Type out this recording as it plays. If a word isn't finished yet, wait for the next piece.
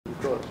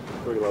got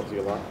three loves of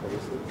your life,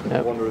 obviously.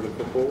 Yep. Wanderer of the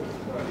football,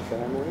 your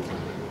family,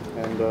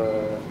 and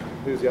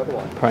who's the other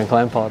one? Frank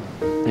Lampard.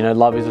 You know,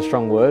 love is a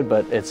strong word,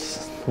 but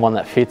it's one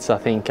that fits. I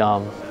think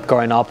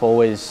growing up,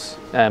 always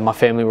my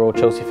family were all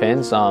Chelsea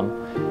fans. I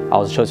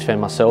was a Chelsea fan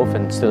myself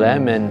and still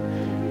am, and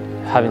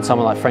having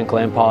someone like Frank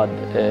Lampard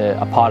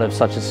a part of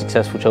such a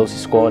successful Chelsea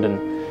squad and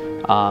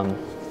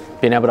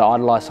being able to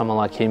idolise someone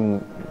like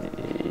him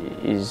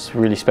is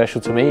really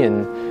special to me,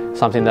 and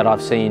something that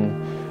I've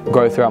seen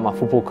grow throughout my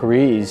football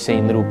career is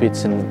seeing little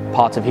bits and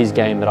parts of his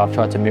game that I've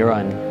tried to mirror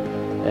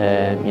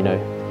and you know,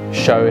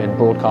 show and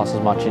broadcast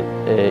as much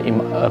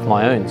of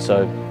my own.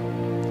 So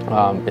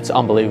it's an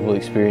unbelievable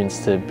experience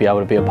to be able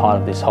to be a part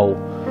of this whole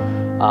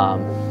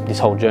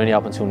journey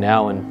up until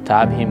now, and to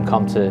have him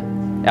come to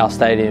our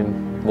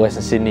stadium,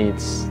 Western Sydney,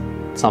 it's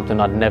something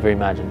I'd never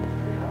imagined.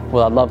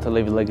 Well, I'd love to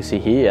leave a legacy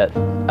here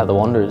at the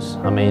Wanderers.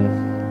 I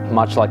mean,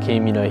 much like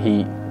him, you know,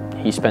 he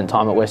spent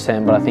time at West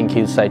Ham, but I think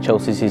he'll say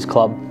Chelsea's his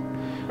club.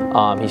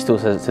 He still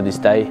says it to this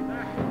day.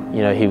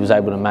 You know, he was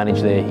able to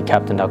manage there. He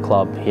captained our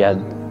club.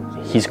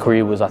 His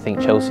career was, I think,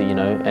 Chelsea. You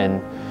know,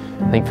 and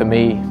I think for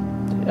me,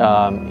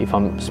 if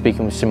I'm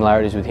speaking with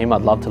similarities with him,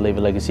 I'd love to leave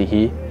a legacy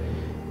here.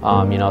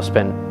 You know, I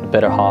spent the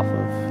better half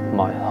of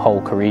my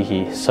whole career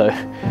here, so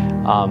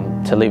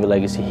to leave a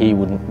legacy here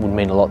would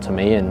mean a lot to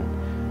me, and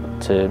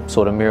to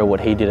sort of mirror what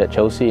he did at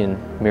Chelsea and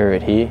mirror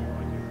it here.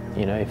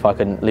 You know, if I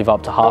could live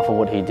up to half of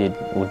what he did,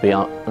 it would be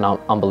an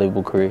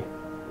unbelievable career.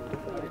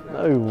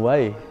 No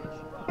way.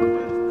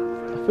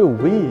 I feel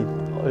weird.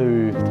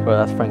 Oh, bro,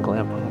 that's Frank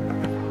Lampard.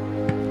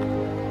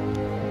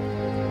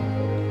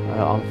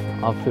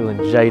 I'm feeling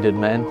jaded,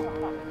 man.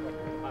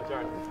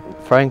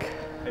 Frank,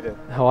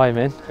 how are you,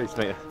 man? Pleased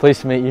to meet you.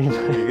 Pleased to meet you.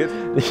 You good?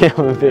 Yeah,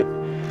 I'm a bit.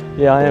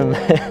 Yeah, I am.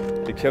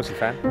 Big Chelsea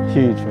fan?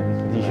 Huge,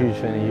 man. Huge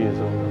fan of you as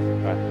well.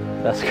 Right.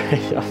 That's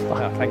great. No,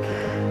 thank you.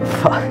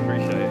 Fuck.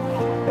 Appreciate it.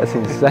 That's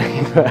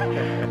insane, bro.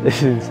 This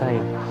is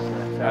insane.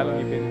 So how long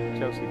have you been a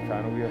Chelsea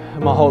fan? All your...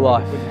 My whole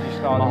life. When did you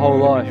start? My whole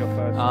life. Your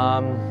first...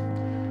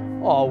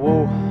 Oh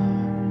well,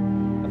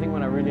 I think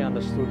when I really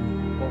understood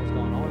what was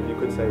going on. You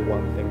could say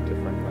one thing to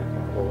Frank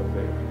Lampard, what would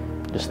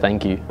it be? Just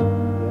thank you.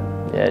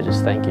 Yeah,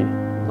 just thank you.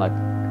 Like,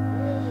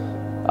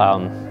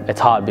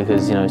 it's hard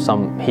because, you know,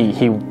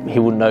 he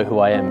wouldn't know who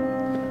I am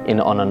in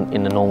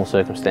a normal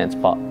circumstance,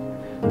 but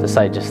to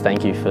say just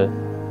thank you for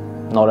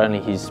not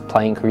only his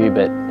playing career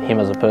but him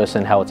as a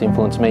person, how it's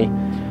influenced me,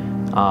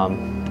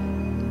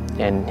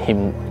 and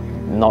him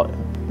not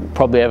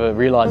probably ever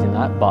realising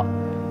that, but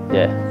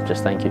yeah,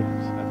 just thank you.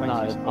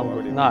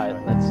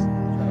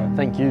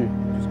 Thank you.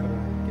 Just got a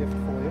gift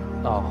for you.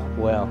 Oh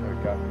wow. There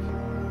we go.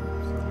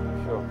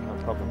 Sure, no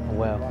problem.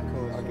 Wow.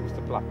 I'll give us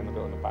the black and the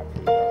bit on the back.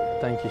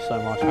 Thank you so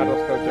much. How do I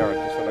spell Jared?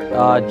 Just so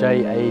I don't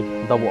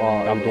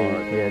J-A-R-R-O-D.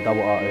 Yeah,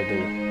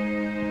 R-R-O-D.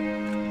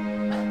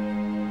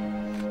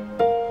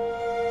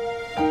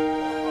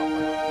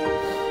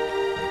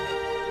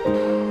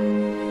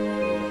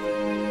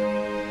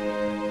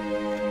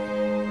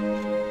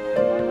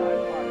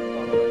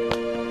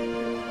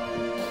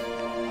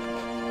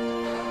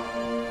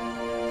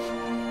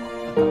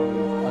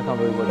 I can't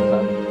believe what just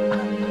happened.